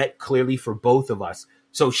 I vet clearly for both of us.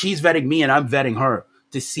 So she's vetting me and I'm vetting her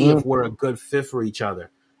to see if we're a good fit for each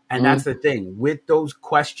other. And that's the thing. With those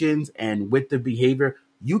questions and with the behavior,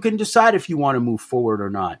 you can decide if you want to move forward or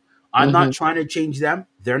not. I'm not trying to change them.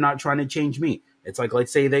 They're not trying to change me. It's like,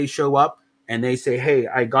 let's say they show up and they say, hey,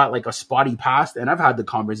 I got like a spotty past, and I've had the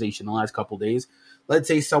conversation the last couple of days. Let's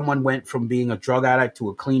say someone went from being a drug addict to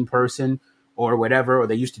a clean person or whatever, or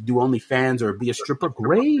they used to do OnlyFans or be a stripper.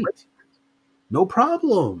 Great. No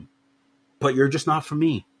problem. But you're just not for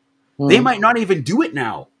me. They might not even do it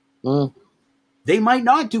now. They might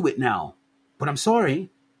not do it now. But I'm sorry.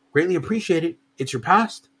 Greatly appreciate it. It's your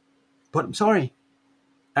past. But I'm sorry.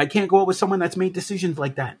 I can't go out with someone that's made decisions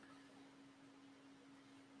like that.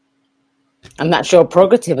 And that's your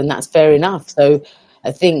prerogative, and that's fair enough. So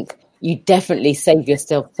I think you definitely save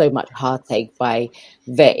yourself so much heartache by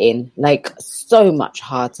vetting, like so much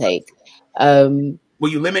heartache. Well,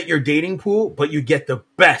 you limit your dating pool, but you get the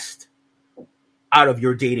best out of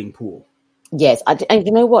your dating pool. Yes. And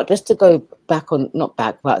you know what? Just to go back on, not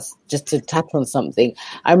back, but just to tap on something.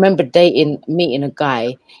 I remember meeting a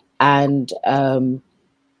guy, and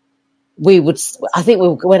we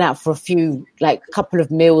went out for a couple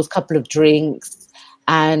of meals, couple of drinks.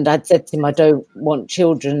 And I'd said to him, I don't want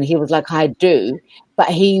children. He was like, I do. But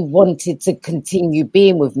he wanted to continue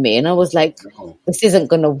being with me. And I was like, this isn't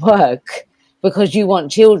going to work because you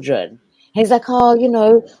want children. And he's like,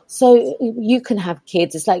 oh, so you can have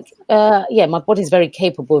kids. It's like, yeah, my body's very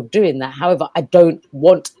capable of doing that. However, I don't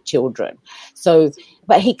want children. So,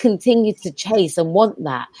 but he continued to chase and want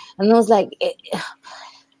that. And I was like,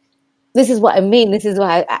 this is what I mean. This is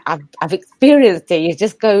why I've experienced it. You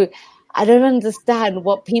just go, I don't understand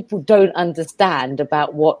what people don't understand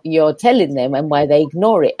about what you're telling them and why they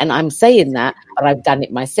ignore it. And I'm saying that, but I've done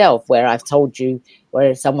it myself, where I've told you,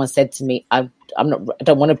 where someone said to me, I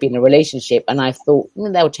don't want to be in a relationship. And I thought,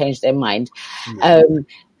 they'll change their mind.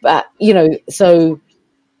 But, so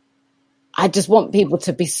I just want people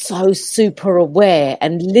to be so super aware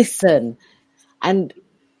and listen and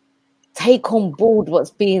take on board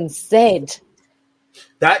what's being said.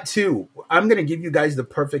 That too. I'm going to give you guys the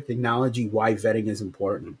perfect analogy why vetting is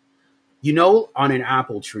important. On an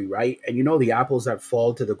apple tree, right? And the apples that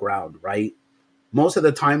fall to the ground, right? Most of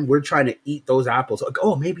the time we're trying to eat those apples. Like,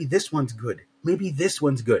 oh, maybe this one's good. Maybe this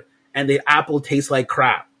one's good. And the apple tastes like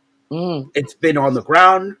crap. It's been on the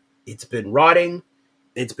ground. It's been rotting.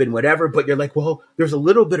 It's been whatever. But you're like, well, there's a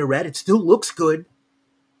little bit of red. It still looks good.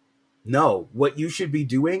 No, what you should be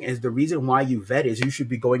doing is the reason why you vet is you should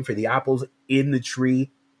be going for the apples in the tree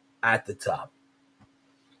at the top.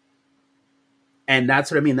 And that's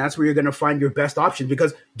what I mean. That's where you're going to find your best options.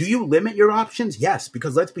 Because do you limit your options? Yes.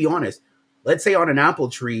 Because let's be honest. Let's say on an apple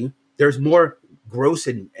tree, there's more gross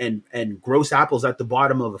and gross apples at the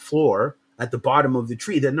bottom of the floor, at the bottom of the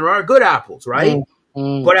tree, than there are good apples, right?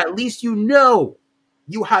 But at least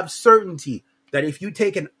you have certainty that if you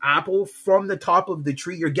take an apple from the top of the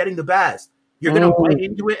tree, you're getting the best. You're going to bite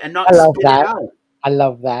into it and not spit it out. I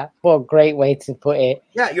love that. What a great way to put it.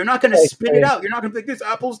 Yeah, you're not going to spit it out. You're not going to be like, this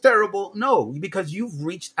apple's terrible. No, because you've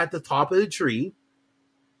reached at the top of the tree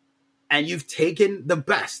and you've taken the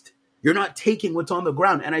best. You're not taking what's on the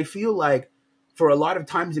ground. And I feel like for a lot of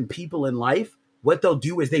times in people in life, what they'll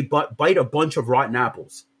do is they bite a bunch of rotten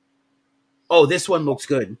apples. Oh, this one looks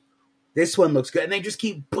good. This one looks good. And they just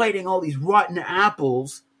keep biting all these rotten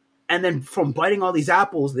apples. And then from biting all these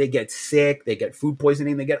apples, they get sick. They get food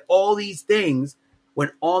poisoning. They get all these things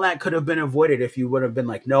when all that could have been avoided if you would have been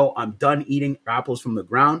like, no, I'm done eating apples from the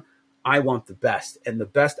ground. I want the best. And the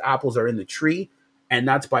best apples are in the tree. And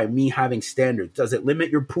that's by me having standards. Does it limit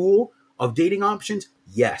your pool of dating options?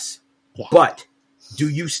 Yes. Yeah. But do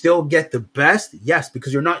you still get the best? Yes,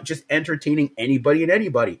 because you're not just entertaining anybody and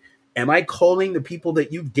anybody. Am I calling the people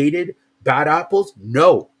that you've dated bad apples?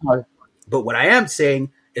 No. But what I am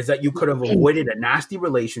saying is that you could have avoided a nasty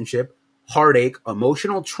relationship, heartache,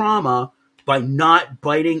 emotional trauma by not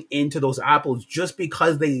biting into those apples just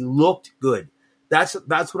because they looked good. That's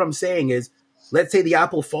what I'm saying is, let's say the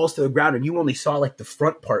apple falls to the ground and you only saw like the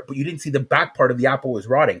front part, but you didn't see the back part of the apple was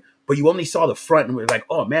rotting, but you only saw the front and were like,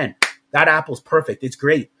 oh man, that apple's perfect. It's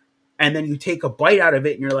great. And then you take a bite out of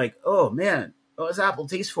it and you're like, oh man, this apple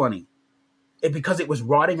tastes funny. Because it was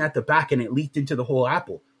rotting at the back and it leaked into the whole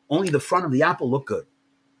apple. Only the front of the apple looked good.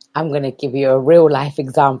 I'm going to give you a real life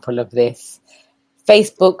example of this.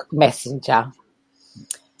 Facebook Messenger.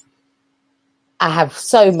 I have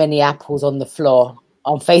so many apples on the floor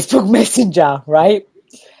on Facebook Messenger, right?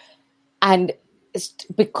 And it's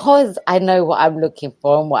because I know what I'm looking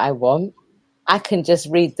for and what I want, I can just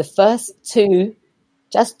read the first two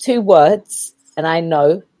words, and I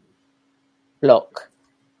know, block.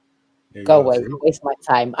 Go away, waste my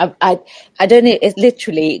time. I don't know. It's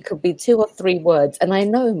literally, it could be 2 or 3 words. And I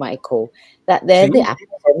know, Michael, that they're the apples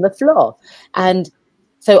on the floor. And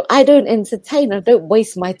so I don't entertain. I don't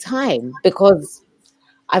waste my time because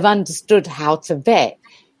I've understood how to vet.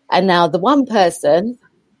 And now the one person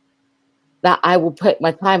that I will put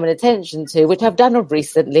my time and attention to, which I've done of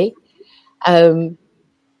recently,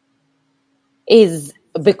 is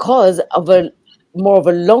because of a more of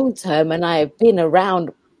a long term, and I've been around.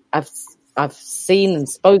 I've seen and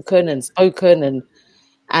spoken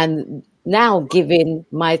and now giving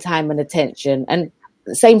my time and attention, and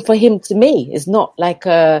same for him to me. It's not like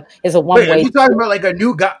it's a one way. Are you talking about like a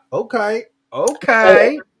new guy? Okay.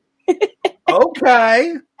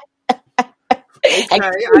 Okay.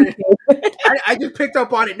 I just picked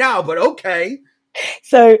up on it now, but okay.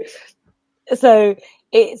 So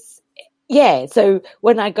it's, yeah. So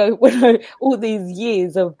when all these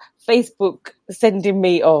years of Facebook sending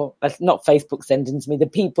me, or not Facebook sending to me, the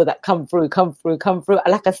people that come through.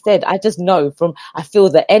 Like I said, I just know I feel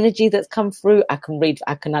the energy that's come through. I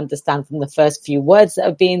can understand from the first few words that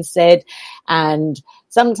are being said. And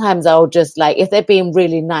sometimes I'll just like, if they're being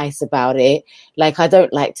really nice about it, like I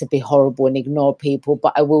don't like to be horrible and ignore people,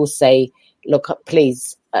 but I will say, look,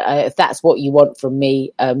 please, if that's what you want from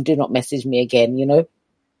me, do not message me again, you know?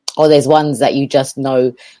 Or there's ones that you just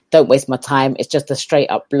know, don't waste my time. It's just a straight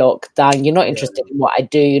up block. Done. You're not interested in what I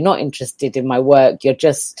do. You're not interested in my work. You're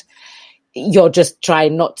just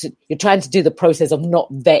trying to do the process of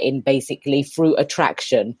not vetting basically through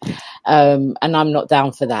attraction. And I'm not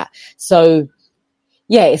down for that. So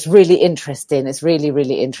yeah, it's really interesting. It's really,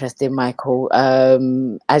 really interesting, Michael.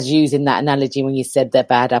 As using that analogy when you said they're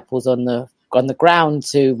bad apples on the ground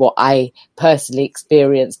to what I personally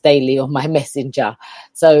experience daily on my messenger.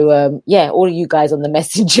 So, all of you guys on the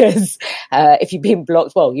messengers, if you've been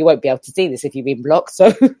blocked, well, you won't be able to see this if you've been blocked. So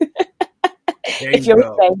if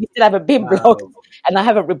you're saying you still haven't been blocked and I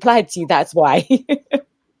haven't replied to you, that's why.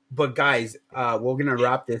 But guys, we're going to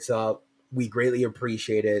wrap this up. We greatly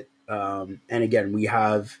appreciate it. And again, we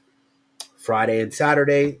have Friday and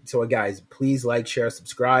Saturday. So guys, please like, share,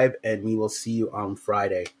 subscribe, and we will see you on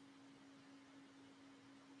Friday.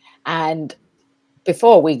 And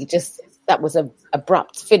before that was an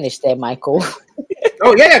abrupt finish there, Michael.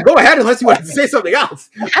 Oh yeah, go ahead unless you want to say something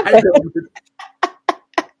else.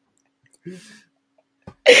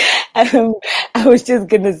 I was just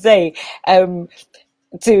gonna say, to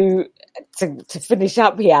finish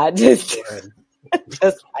up here, just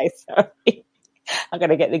sorry, I'm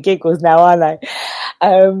gonna get the giggles now, aren't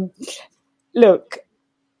I? Look.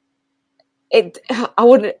 I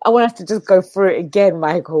want us to just go through it again,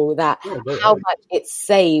 Michael, that how much it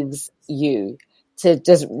saves you to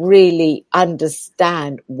just really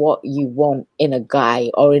understand what you want in a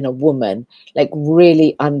guy or in a woman, like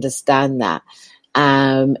really understand that.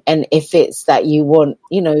 And if it's that you want,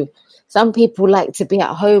 some people like to be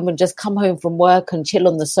at home and just come home from work and chill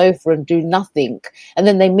on the sofa and do nothing. And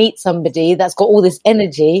then they meet somebody that's got all this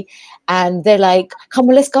energy and they're like, come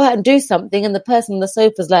on, let's go out and do something. And the person on the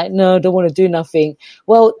sofa's like, no, I don't want to do nothing.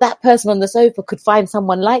 Well, that person on the sofa could find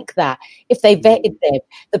someone like that if they vetted them.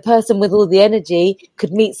 The person with all the energy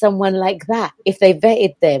could meet someone like that if they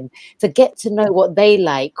vetted them, to get to know what they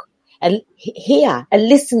like and hear and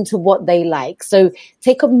listen to what they like. So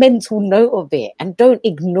take a mental note of it and don't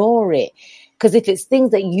ignore it. Because if it's things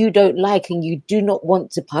that you don't like and you do not want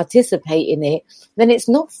to participate in it, then it's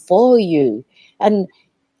not for you. And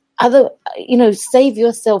save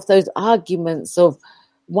yourself those arguments of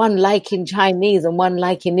one liking Chinese and one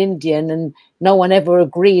liking Indian and no one ever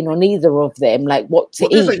agreeing on either of them, like what to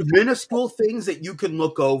eat. There's like minuscule things that you can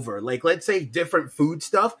look over. Like, let's say different food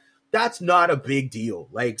stuff. That's not a big deal.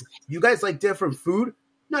 Like, you guys like different food,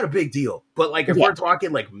 not a big deal. But like, if we're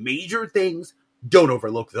talking like major things, don't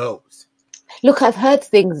overlook those. Look, I've heard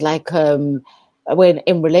things like when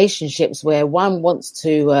in relationships where one loves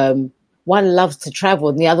to travel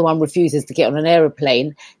and the other one refuses to get on an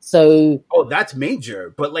aeroplane. So, that's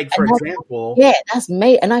major. But like, for example, that's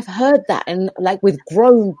major. And I've heard that, and like with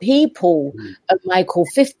grown people, Michael,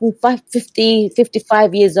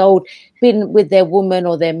 55 years old, been with their woman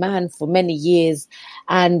or their man for many years,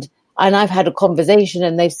 and I've had a conversation,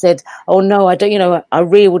 and they've said, "Oh no, I don't. I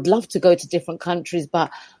really would love to go to different countries,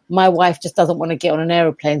 but my wife just doesn't want to get on an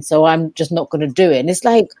aeroplane, so I'm just not going to do it." And it's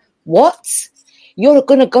like, what? You're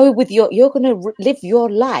going to go with you're going to live your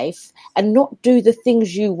life and not do the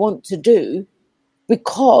things you want to do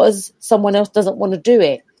because someone else doesn't want to do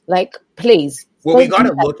it. Like, please. Well, we got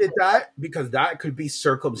to look at that because that could be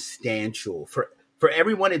circumstantial. For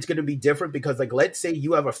everyone, it's going to be different because, like, let's say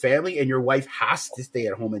you have a family and your wife has to stay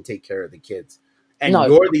at home and take care of the kids. And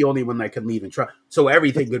you're the only one that can leave and try. So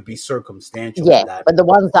everything would be circumstantial. Yeah, but the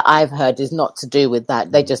ones that I've heard is not to do with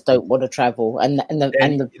that. They just don't want to travel.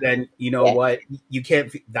 Then you know what? You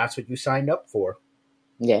can't. That's what you signed up for.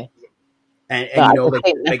 Yeah. And But you I know, just like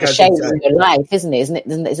think that's a because shame it's in your life, isn't it?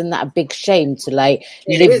 Isn't that a big shame to like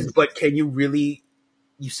it live? is, but can you really?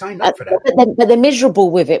 You signed up for that. But they're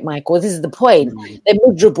miserable with it, Michael. This is the point. They're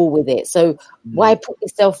miserable with it. So why put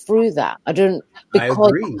yourself through that? I don't, I because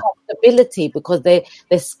agree. of comfortability, because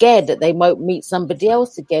they're scared that they won't meet somebody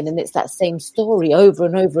else again, and it's that same story over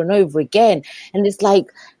and over and over again. And it's like,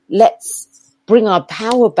 let's bring our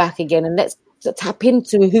power back again, and let's tap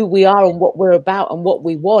into who we are and what we're about and what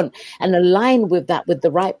we want, and align with that with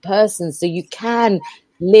the right person, so you can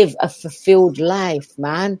live a fulfilled life,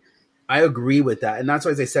 man. I agree with that. And that's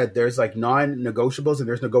why, as I said, there's like non-negotiables and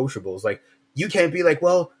there's negotiables. Like, you can't be like,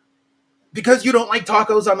 well, because you don't like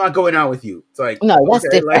tacos, I'm not going out with you. It's like, No, that's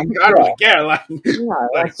okay, like, different. I don't Yeah. really care. Like, No,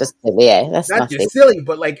 like that's just silly. Yeah, that's that's nothing. just silly.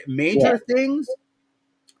 But like major Yeah. things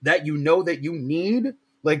that you know that you need,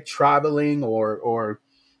 like traveling or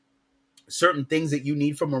certain things that you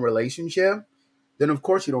need from a relationship, then of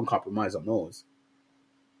course you don't compromise on those.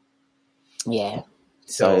 Yeah.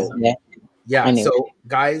 So yeah. Anyway. So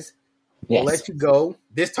guys, we'll Yes. let you go.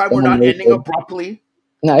 This time we're not ending abruptly.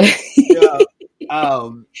 No. Yeah.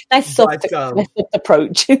 Nice soft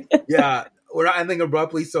approach. Yeah, we're not ending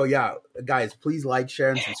abruptly. So yeah, guys, please like,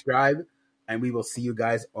 share, and subscribe, and we will see you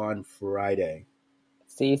guys on Friday.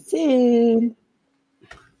 See you soon.